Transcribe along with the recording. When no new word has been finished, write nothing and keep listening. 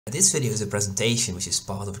This video is a presentation which is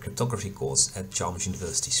part of a cryptography course at Chalmers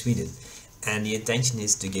University, Sweden. And the intention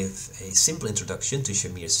is to give a simple introduction to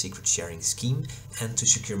Shamir's secret sharing scheme and to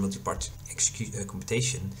secure multi-part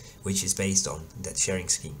computation, which is based on that sharing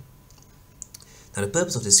scheme. Now, the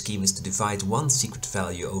purpose of this scheme is to divide one secret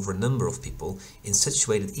value over a number of people in such a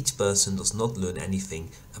way that each person does not learn anything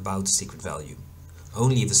about the secret value.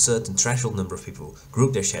 Only if a certain threshold number of people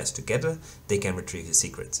group their shares together, they can retrieve the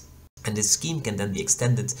secret. And this scheme can then be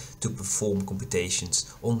extended to perform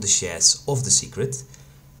computations on the shares of the secret.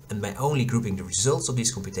 And by only grouping the results of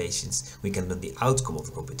these computations, we can learn the outcome of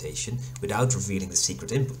the computation without revealing the secret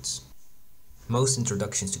inputs. Most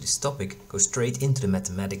introductions to this topic go straight into the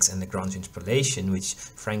mathematics and Lagrange interpolation, which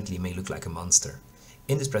frankly may look like a monster.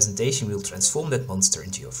 In this presentation, we'll transform that monster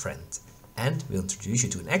into your friend. And we'll introduce you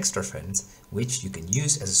to an extra friend, which you can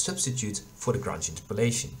use as a substitute for the Lagrange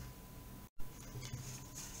interpolation.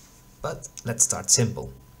 But let's start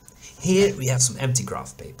simple. Here we have some empty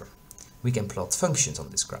graph paper. We can plot functions on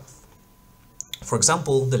this graph. For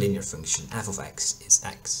example, the linear function f of x is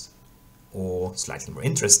x. Or, slightly more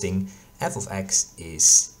interesting, f of x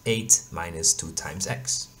is 8 minus 2 times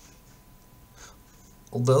x.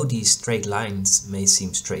 Although these straight lines may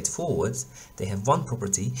seem straightforward, they have one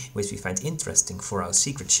property which we find interesting for our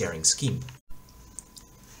secret sharing scheme.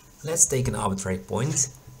 Let's take an arbitrary point,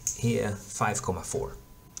 here 5, 4.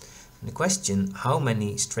 And the question, how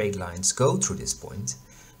many straight lines go through this point?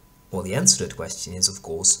 Well, the answer to that question is, of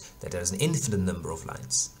course, that there's an infinite number of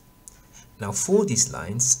lines. Now, for these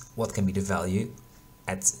lines, what can be the value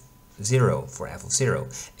at 0 for f of 0?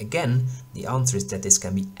 Again, the answer is that this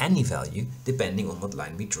can be any value depending on what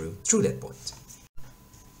line we drew through that point.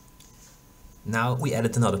 Now we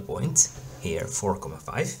added another point, here 4,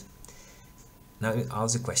 5. Now we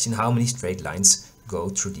ask the question, how many straight lines go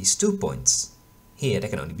through these 2 points? Here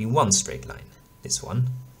there can only be one straight line, this one.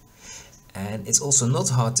 And it's also not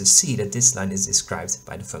hard to see that this line is described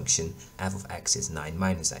by the function f of x is 9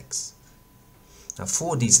 minus x. Now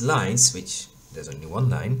for these lines, which there's only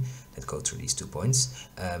one line that go through these 2 points,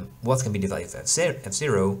 what can be the value of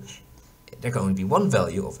f0? There can only be one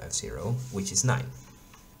value of f0, which is 9.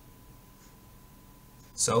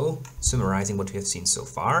 So, summarizing what we have seen so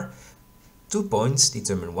far, 2 points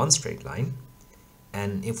determine one straight line,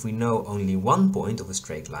 and if we know only one point of a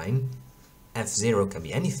straight line, f0 can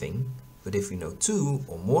be anything, but if we know 2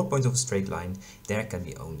 or more points of a straight line, there can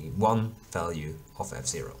be only one value of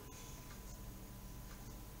f0.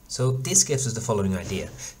 So this gives us the following idea.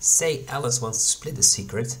 Say Alice wants to split the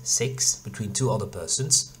secret, 6, between 2 other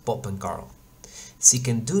persons, Bob and Carl. She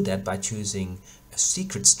can do that by choosing a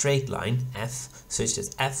secret straight line, f, such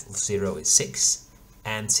that f of 0 is 6,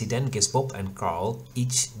 and she then gives Bob and Carl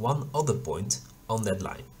each one other point on that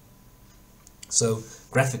line. So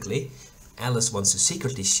graphically, Alice wants to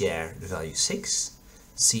secretly share the value 6.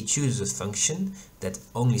 She chooses a function that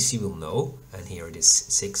only she will know, and here it is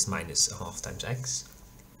 6 minus a half times x.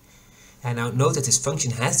 And now note that this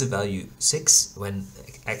function has the value 6 when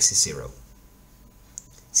x is 0.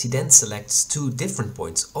 She then selects 2 different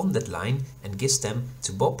points on that line and gives them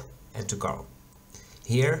to Bob and to Carl.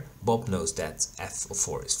 Here Bob knows that f of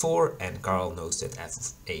 4 is 4 and Carl knows that f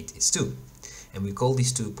of 8 is 2. And we call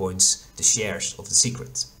these 2 points the shares of the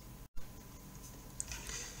secret.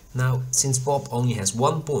 Now, since Bob only has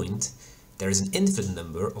one point, there is an infinite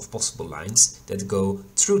number of possible lines that go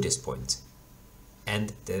through this point.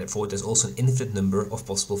 And therefore there's also an infinite number of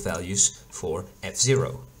possible values for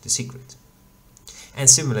f0, the secret. And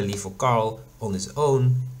similarly for Carl, on his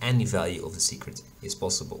own, any value of the secret is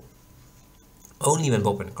possible. Only when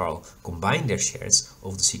Bob and Carl combine their shares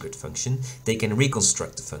of the secret function, they can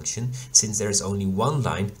reconstruct the function, since there is only one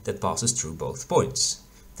line that passes through both points.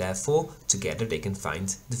 Therefore, together they can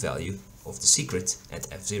find the value of the secret at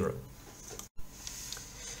f0.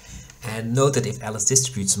 And note that if Alice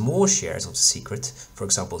distributes more shares of the secret, for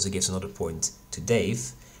example, she gives another point to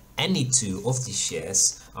Dave, any 2 of these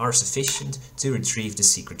shares are sufficient to retrieve the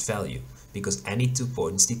secret value, because any 2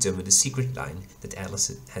 points determine the secret line that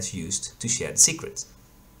Alice has used to share the secret.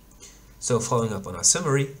 So following up on our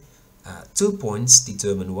summary, 2 points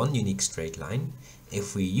determine one unique straight line.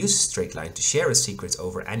 If we use a straight line to share a secret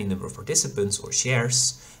over any number of participants or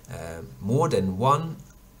shares, more than 1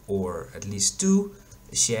 or at least 2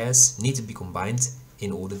 shares need to be combined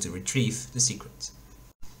in order to retrieve the secret.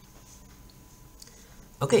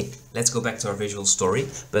 Okay, let's go back to our visual story,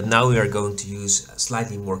 but now we are going to use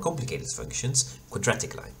slightly more complicated functions,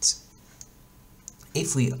 quadratic lines.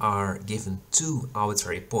 If we are given 2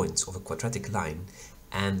 arbitrary points of a quadratic line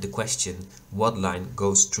and the question what line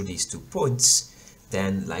goes through these 2 points,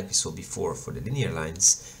 then like we saw before for the linear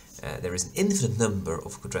lines, there is an infinite number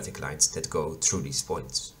of quadratic lines that go through these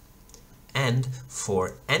points. And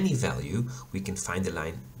for any value, we can find a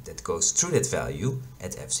line that goes through that value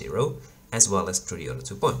at f0, as well as through the other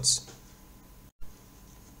 2 points.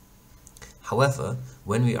 However,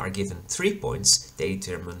 when we are given 3 points, they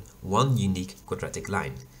determine one unique quadratic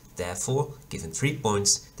line. Therefore, given 3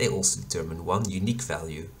 points, they also determine one unique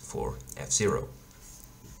value for f0.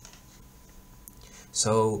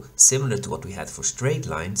 So, similar to what we had for straight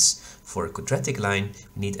lines, for a quadratic line,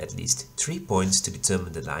 we need at least 3 points to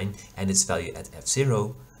determine the line and its value at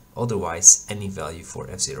f0, otherwise any value for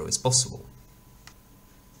f0 is possible.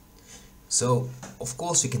 So, of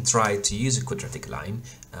course, we can try to use a quadratic line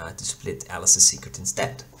to split Alice's secret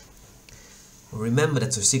instead. Remember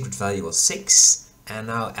that her secret value was 6, and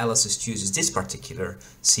now Alice chooses this particular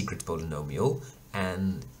secret polynomial,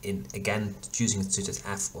 and again choosing it such that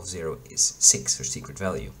f of 0 is 6, her secret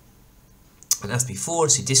value. And as before,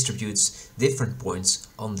 she distributes different points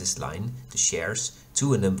on this line, the shares,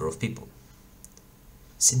 to a number of people.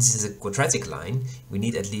 Since it is a quadratic line, we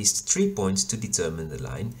need at least 3 points to determine the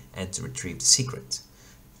line and to retrieve the secret.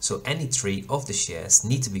 So any 3 of the shares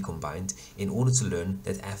need to be combined in order to learn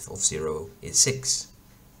that f of 0 is 6.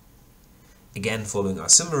 Again, following our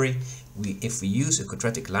summary, if we use a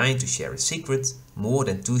quadratic line to share a secret, more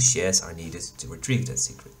than 2 shares are needed to retrieve that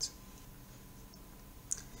secret.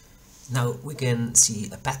 Now we can see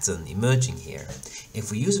a pattern emerging here.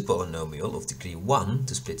 If we use a polynomial of degree 1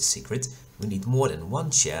 to split the secret, we need more than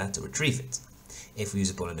 1 share to retrieve it. If we use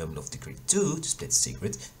a polynomial of degree 2 to split the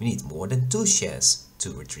secret, we need more than 2 shares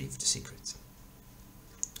to retrieve the secret.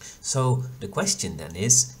 So the question then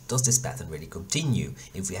is, does this pattern really continue?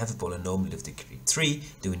 If we have a polynomial of degree 3,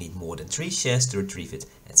 do we need more than 3 shares to retrieve it,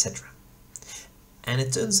 etc.? And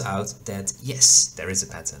it turns out that yes, there is a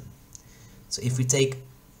pattern. So if we take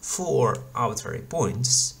 4 arbitrary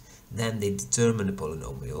points, then they determine a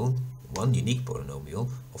polynomial, one unique polynomial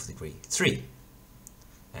of degree 3.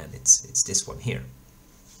 And it's this one here.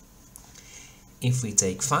 If we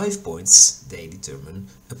take 5 points, they determine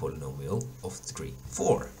a polynomial of degree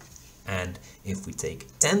 4. And if we take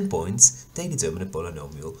 10 points, they determine a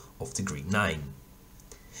polynomial of degree 9.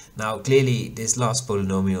 Now clearly this last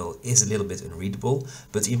polynomial is a little bit unreadable,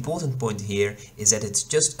 but the important point here is that it's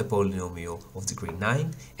just a polynomial of degree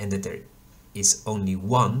 9 and that there is only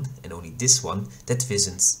one, and only this one, that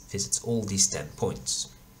visits all these 10 points.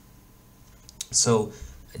 So,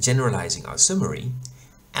 generalizing our summary,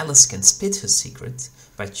 Alice can split her secret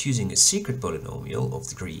by choosing a secret polynomial of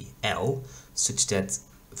degree L, such that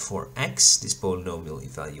for x this polynomial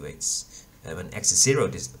evaluates, when x is 0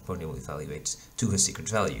 this polynomial evaluates to her secret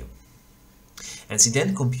value. And she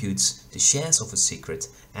then computes the shares of a secret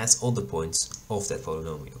as all the points of that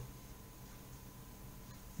polynomial.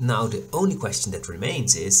 Now the only question that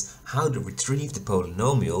remains is how to retrieve the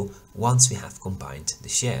polynomial once we have combined the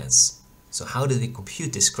shares. So how did we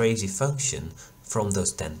compute this crazy function from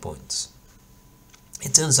those 10 points?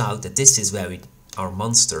 It turns out that this is where our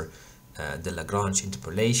monster, the Lagrange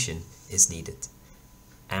interpolation, is needed.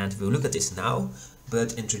 And we'll look at this now,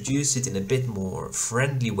 but introduce it in a bit more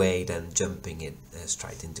friendly way than jumping it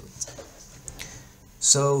straight into it.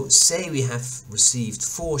 So say we have received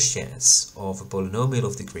 4 shares of a polynomial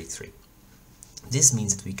of degree 3. This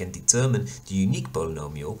means that we can determine the unique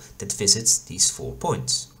polynomial that visits these 4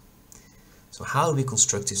 points. So how do we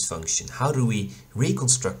construct this function? How do we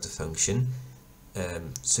reconstruct the function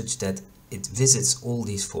such that it visits all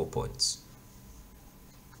these 4 points?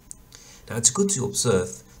 Now it's good to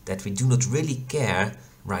observe that we do not really care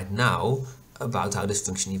right now about how this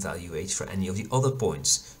function evaluates for any of the other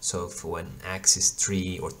points. So for when x is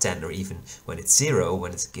 3 or 10, or even when it's 0,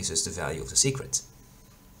 when it gives us the value of the secret.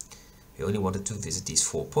 We only wanted to visit these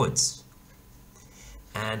 4 points.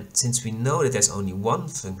 And since we know that there's only one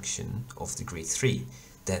function of degree 3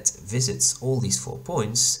 that visits all these 4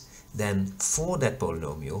 points, then for that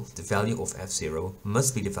polynomial, the value of f0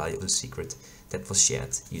 must be the value of the secret that was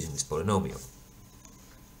shared using this polynomial.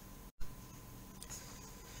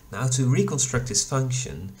 Now to reconstruct this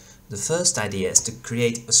function, the first idea is to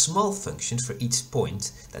create a small function for each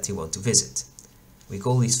point that we want to visit. We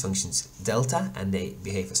call these functions delta, and they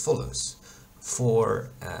behave as follows. For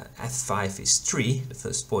f5 is 3, the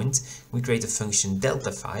first point, we create a function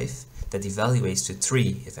delta 5 that evaluates to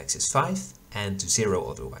 3 if x is 5 and to 0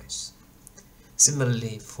 otherwise.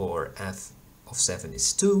 Similarly, for f of 7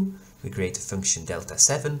 is 2, we create a function delta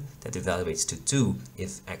 7 that evaluates to 2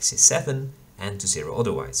 if x is 7 and to 0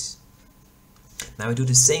 otherwise. Now we do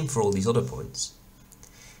the same for all these other points.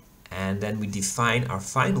 And then we define our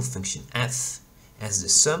final function f as the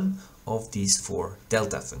sum of these 4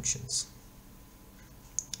 delta functions.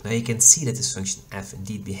 Now you can see that this function f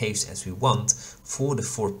indeed behaves as we want for the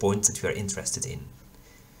 4 points that we are interested in.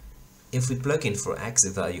 If we plug in for x the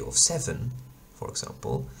value of 7, for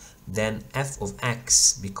example, then f of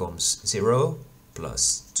x becomes 0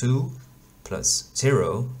 plus 2 plus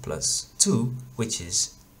 0 plus 2, which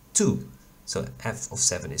is 2. So f of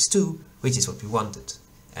 7 is 2, which is what we wanted.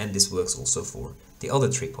 And this works also for the other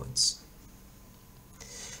 3 points.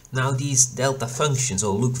 Now these delta functions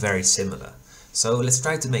all look very similar. So let's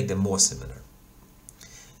try to make them more similar.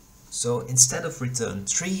 So instead of return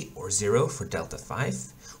 3 or 0 for delta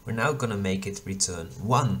 5, we're now going to make it return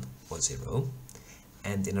 1 or 0.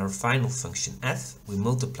 And in our final function f, we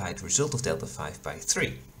multiply the result of delta 5 by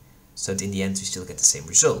 3. So that in the end we still get the same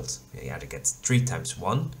result. We either get 3 times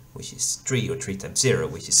 1, which is 3, or 3 times 0,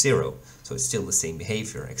 which is 0. So it's still the same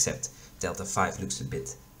behavior, except delta 5 looks a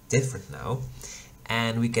bit different now.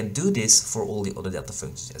 And we can do this for all the other delta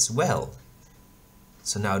functions as well.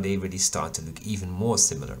 So now they really start to look even more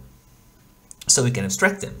similar. So we can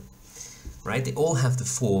abstract them, right? They all have the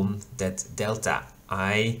form that delta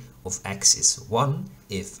I of x is 1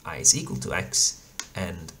 if I is equal to x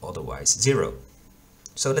and otherwise 0.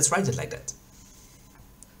 So let's write it like that.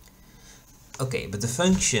 Okay, but the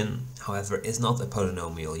function, however, is not a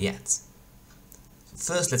polynomial yet.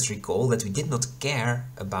 First, let's recall that we did not care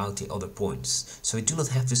about the other points, so we do not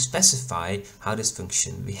have to specify how this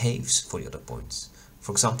function behaves for the other points.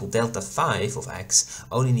 For example, delta 5 of x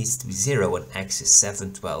only needs to be 0 when x is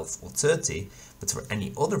 7, 12 or 30, but for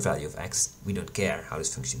any other value of x, we don't care how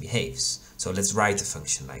this function behaves. So let's write a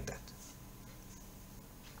function like that.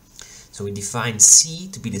 So we define C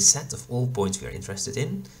to be the set of all points we are interested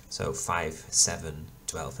in, so 5, 7,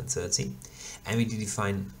 12 and 30, and we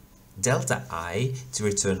define delta I to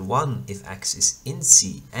return 1 if x is in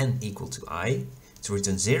C and equal to I, to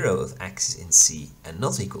return 0 if x is in C and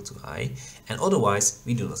not equal to I, and otherwise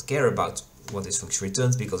we do not care about what this function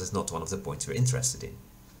returns because it's not one of the points we're interested in.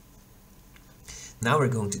 Now we're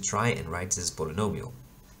going to try and write this as a polynomial.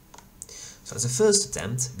 So as a first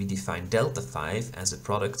attempt, we define delta 5 as a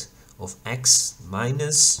product of x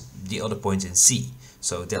minus the other points in C.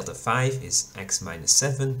 So delta 5 is x minus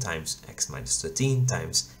 7 times x minus 13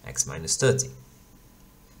 times x minus 30.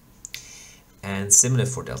 And similar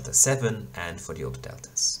for delta 7 and for the other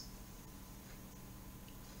deltas.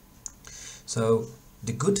 So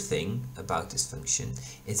the good thing about this function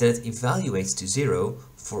is that it evaluates to 0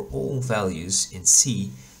 for all values in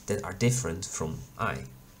C that are different from I.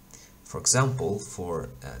 For example, for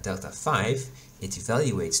delta 5, it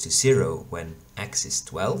evaluates to 0 when x is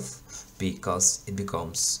 12, because it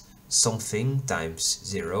becomes something times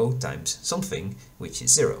 0 times something, which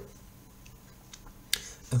is 0.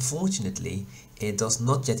 Unfortunately, it does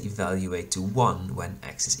not yet evaluate to 1 when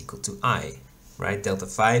x is equal to I, right? Delta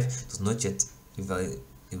 5 does not yet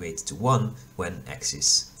evaluate to 1 when x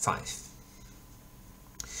is 5.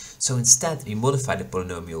 So instead, we modify the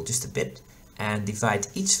polynomial just a bit and divide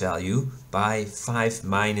each value by 5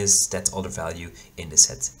 minus that other value in the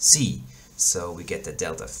set C. So we get that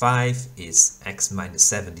delta 5 is x minus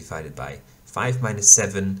 7 divided by 5 minus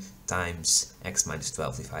 7 times x minus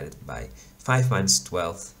 12 divided by 5 minus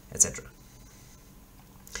 12, etc.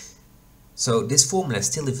 So this formula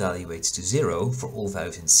still evaluates to 0 for all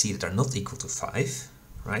values in C that are not equal to 5,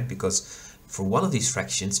 right? Because for one of these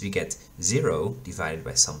fractions we get 0 divided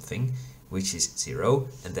by something, which is 0,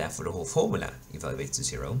 and therefore the whole formula evaluates to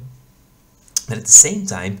 0. And at the same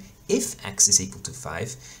time, if x is equal to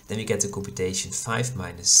 5, then we get the computation 5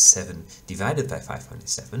 minus 7 divided by 5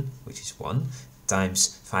 minus 7, which is 1,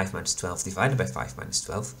 times 5 minus 12 divided by 5 minus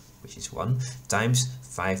 12, which is 1, times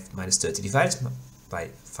 5 minus 30 divided by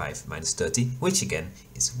 5 minus 30, which again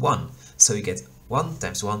is 1. So we get 1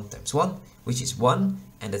 times 1 times 1, which is 1,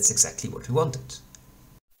 and that's exactly what we wanted.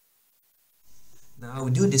 Now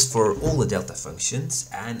we do this for all the delta functions,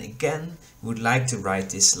 and again we would like to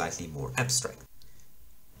write this slightly more abstract.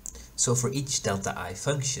 So for each delta I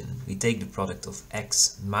function, we take the product of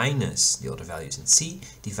x minus the other values in C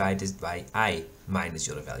divided by I minus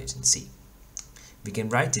the other values in C. We can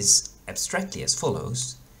write this abstractly as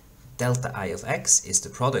follows. Delta I of x is the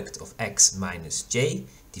product of x minus j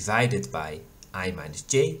divided by I minus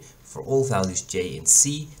j for all values j in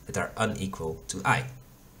C that are unequal to I.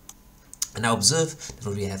 And now observe that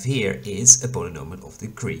what we have here is a polynomial of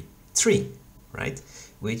degree 3, right?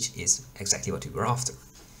 Which is exactly what we were after.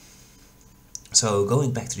 So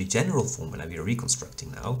going back to the general formula we are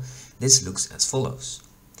reconstructing now, this looks as follows.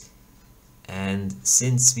 And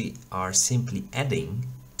since we are simply adding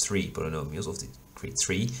 3 polynomials of degree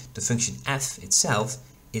 3, the function f itself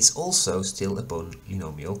is also still a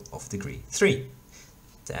polynomial of degree 3.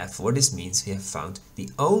 Therefore, this means we have found the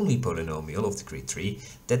only polynomial of degree 3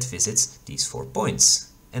 that visits these 4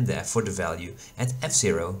 points, and therefore the value at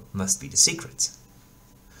f0 must be the secret.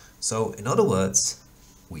 So, in other words,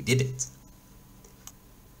 we did it.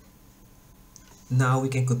 Now we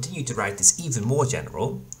can continue to write this even more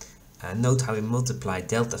general. Note how we multiply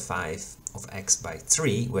delta 5 of x by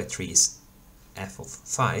 3, where 3 is f of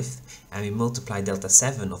 5, and we multiply delta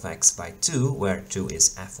 7 of x by 2, where 2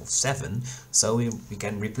 is f of 7, so we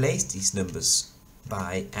can replace these numbers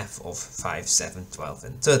by f of 5, 7, 12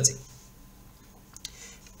 and 30.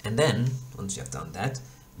 And then, once you have done that,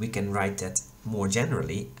 we can write that more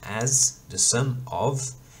generally as the sum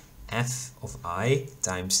of f of I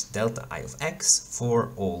times delta I of x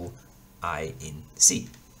for all I in C.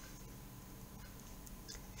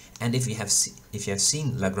 And if you have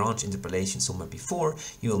seen Lagrange interpolation somewhere before,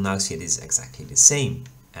 you will now see this is exactly the same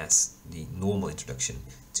as the normal introduction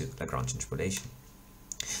to Lagrange interpolation.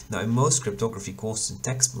 Now, in most cryptography courses and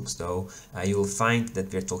textbooks, though, you will find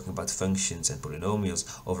that we are talking about functions and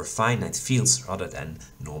polynomials over finite fields rather than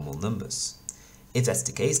normal numbers. If that's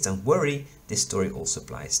the case, don't worry, this story also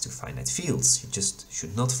applies to finite fields. You just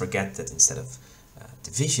should not forget that instead of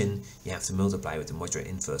division, you have to multiply with the modular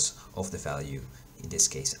inverse of the value, in this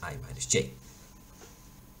case I minus j.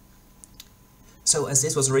 So as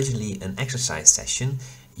this was originally an exercise session,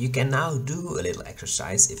 you can now do a little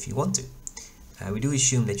exercise if you want to. We do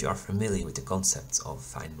assume that you are familiar with the concept of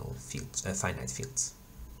finite fields.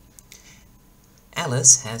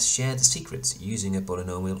 Alice has shared a secret using a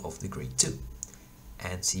polynomial of degree 2,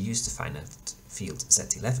 and she used the finite field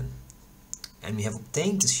Z11. And we have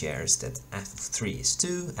obtained the shares that f of 3 is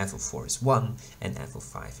 2, f of 4 is 1, and f of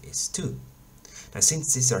 5 is 2. Now,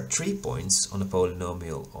 since these are 3 points on a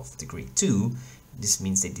polynomial of degree 2, this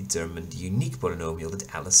means they determine the unique polynomial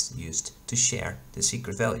that Alice used to share the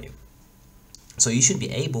secret value. So you should be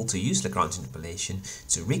able to use Lagrange interpolation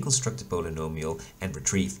to reconstruct the polynomial and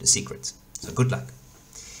retrieve the secret. So good luck!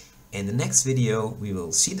 In the next video we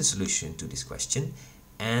will see the solution to this question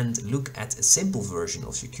and look at a simple version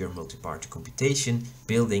of secure multi-party computation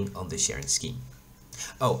building on the sharing scheme.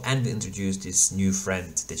 Oh, and we introduce this new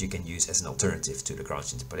friend that you can use as an alternative to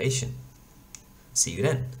Lagrange interpolation. See you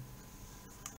then!